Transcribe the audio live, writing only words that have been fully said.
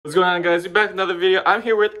What's going on, guys? We're back with another video. I'm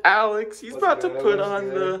here with Alex. He's about to put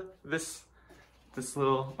on this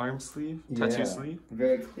little arm sleeve, tattoo sleeve.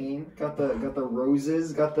 Very clean. Got the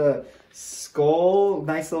roses, got the skull,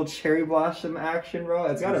 nice little cherry blossom action, bro.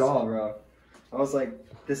 It's got it all, bro. I was like,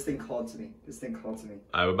 this thing called to me. This thing called to me.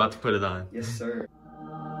 I'm about to put it on. Yes, sir.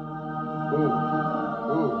 Ooh.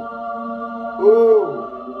 Ooh. Ooh.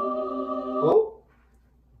 Oh?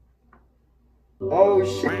 Oh,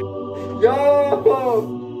 shit.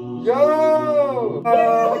 Yo! Yo!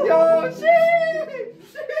 Yo, shit!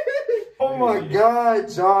 Oh my god,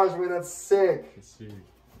 Josh, wait, that's sick.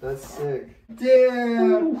 That's sick.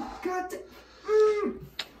 Damn! God damn.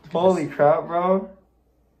 Holy crap, bro.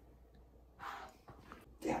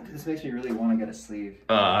 Damn, this makes me really want to get a sleeve.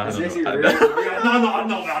 This makes me really... No, I don't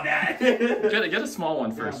know about that. Get a small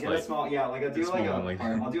one first. Yeah, get a small, yeah, like I'll do like a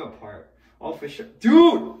part. I'll do a part. Oh, for sure.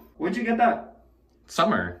 Dude! Where'd you get that?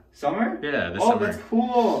 Summer. Summer? Yeah, this summer. Oh, that's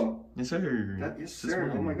cool. Yes, sir. Yes,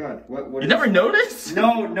 sir. Oh my god. What you never noticed?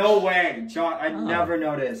 No way. John, I never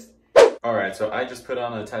noticed. Alright, so I just put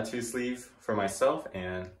on a tattoo sleeve for myself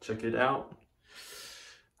and check it out.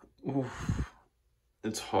 Oof.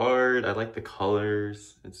 It's hard. I like the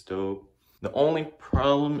colors. It's dope. The only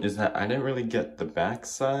problem is that I didn't really get the back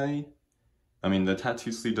side. I mean, the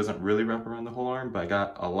tattoo sleeve doesn't really wrap around the whole arm, but I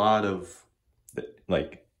got a lot of the,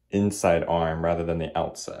 like, inside arm rather than the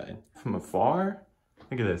outside. From afar,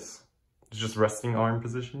 look at this. It's just resting arm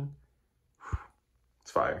position.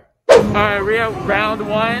 It's fire. Alright, we're at round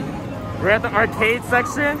one. We're at the arcade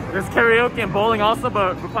section. There's karaoke and bowling also,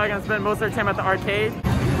 but we're probably gonna spend most of our time at the arcade.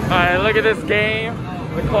 Alright, look at this game.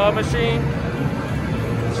 The claw machine.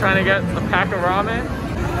 Trying to get a pack of ramen.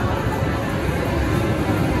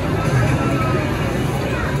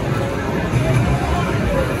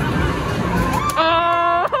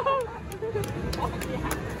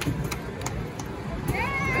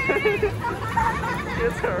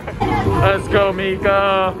 It's alright. Let's go,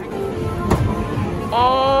 Mika.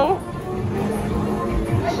 Oh.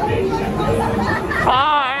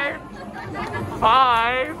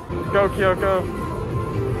 5. Go, Kyoko.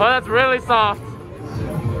 Oh, that's really soft.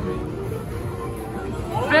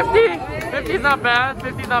 50. 50's not bad.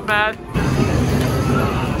 50's not bad.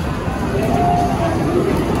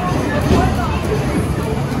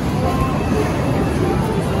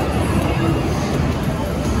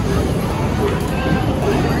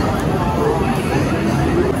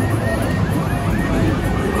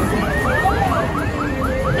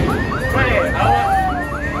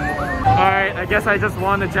 Alright, I guess I just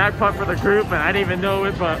won the jackpot for the group and I didn't even know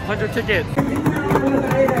it, but 100 tickets.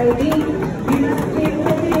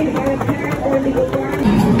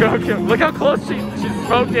 Go, look how close she's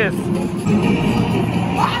focused.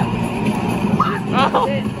 Oh.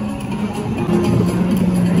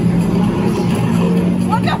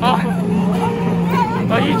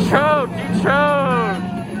 Oh, you choked,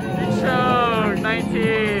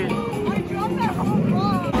 19.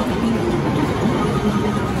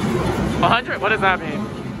 100? What does that mean?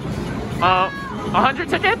 100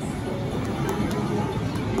 tickets?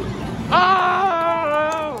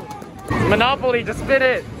 Oh! Monopoly, just spin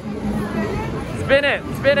it. Spin it.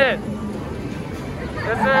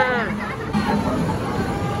 Yes, sir.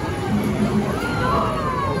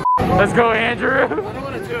 Let's go, Andrew. I don't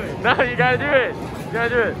want to do it. No, you gotta do it.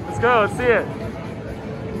 Let's go, let's see it.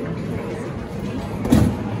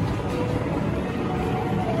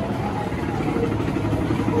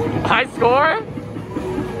 High score?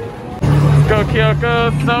 Let's go,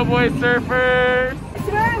 Kyoko. Subway Surfers. I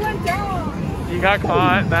swear I went down. You got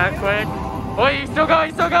caught that quick. Oh, he's still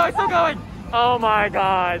going. Oh my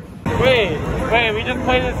god. Wait, we just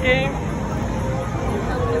played this game?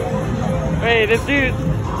 Wait, this dude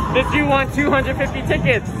won 250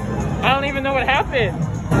 tickets. I don't even know what happened.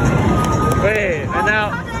 Wait, and now,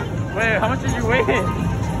 how much did you win? I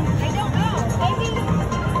don't know. Maybe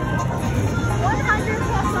 100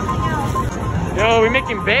 plus something else. Yo, we're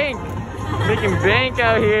making bank. Making bank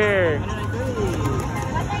out here.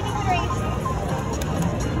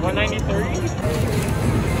 193.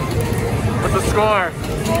 What's the score?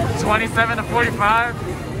 27 to 45.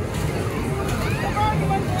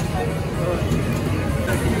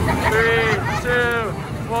 3, 2,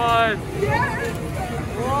 1.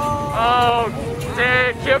 Oh,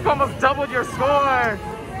 dang. Kyoko almost doubled your score.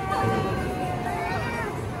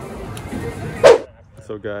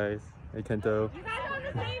 So guys, hey Kento. You guys are on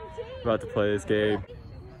the same team. About to play this game.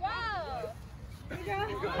 Whoa.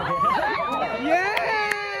 Yeah!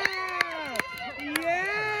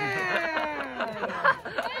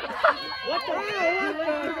 What the hell?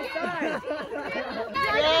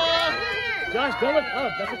 Josh, don't look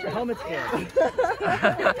up. That's what your helmet's for.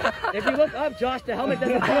 If you look up, Josh, the helmet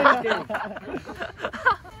doesn't do anything.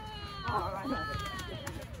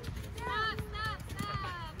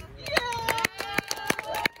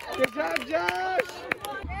 Good job, Josh!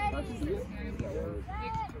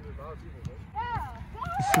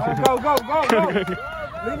 Go, go, go, go!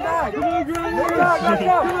 Lean back! Come on, Grano! Lean back, let's go!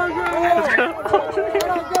 Come on, Grano!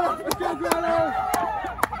 Let's go, Grano!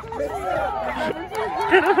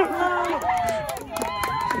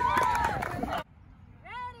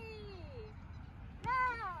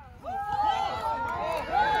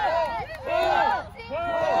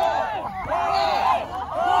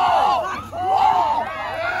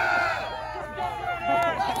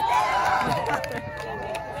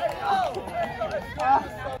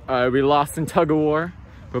 Alright, we lost in tug of war.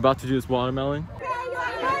 We're about to do this watermelon. No.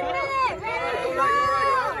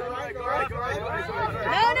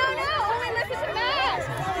 Only look at the map.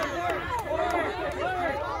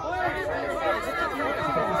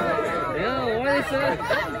 Yo, what is that?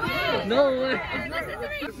 No way.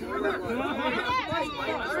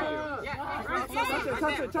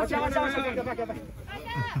 Touch it.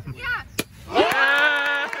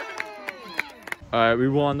 Alright, we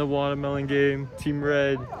won the watermelon game. Team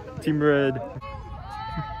red. Team red.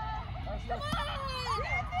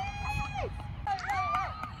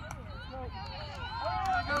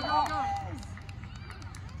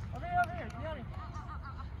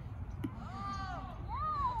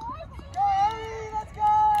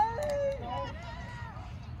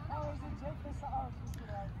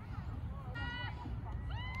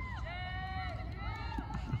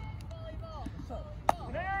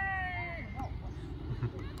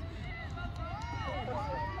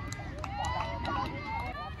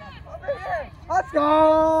 Let's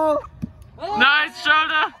go! Nice,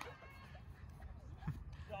 Shona!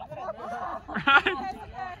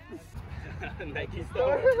 Nike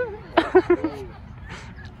store.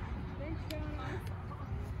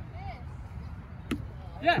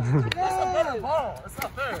 Yes! That's a better ball. It's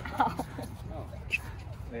not fair.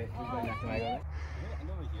 Wait, who's going next? Am I going next? I'm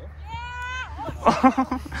over here.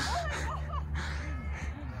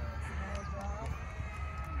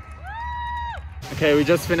 Okay, we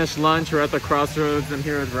just finished lunch. We're at the crossroads. I'm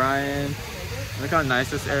here with Ryan. Look how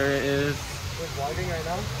nice this area is. We're vlogging right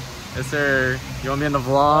now? Yes, sir. You want me in the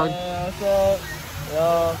vlog? What's up?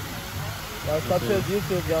 Yo. Sub to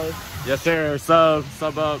YouTube, guys. Yes, sir.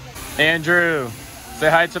 Sub up. Andrew, say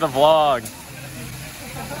hi to the vlog.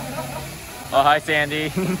 Oh, hi,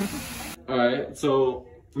 Sandy. Alright, so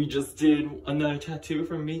we just did another tattoo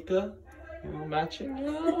from Mika. You know, matching.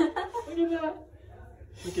 Oh, look at that.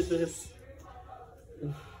 Look at this.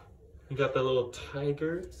 You got that little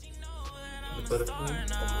tiger. The butterfly.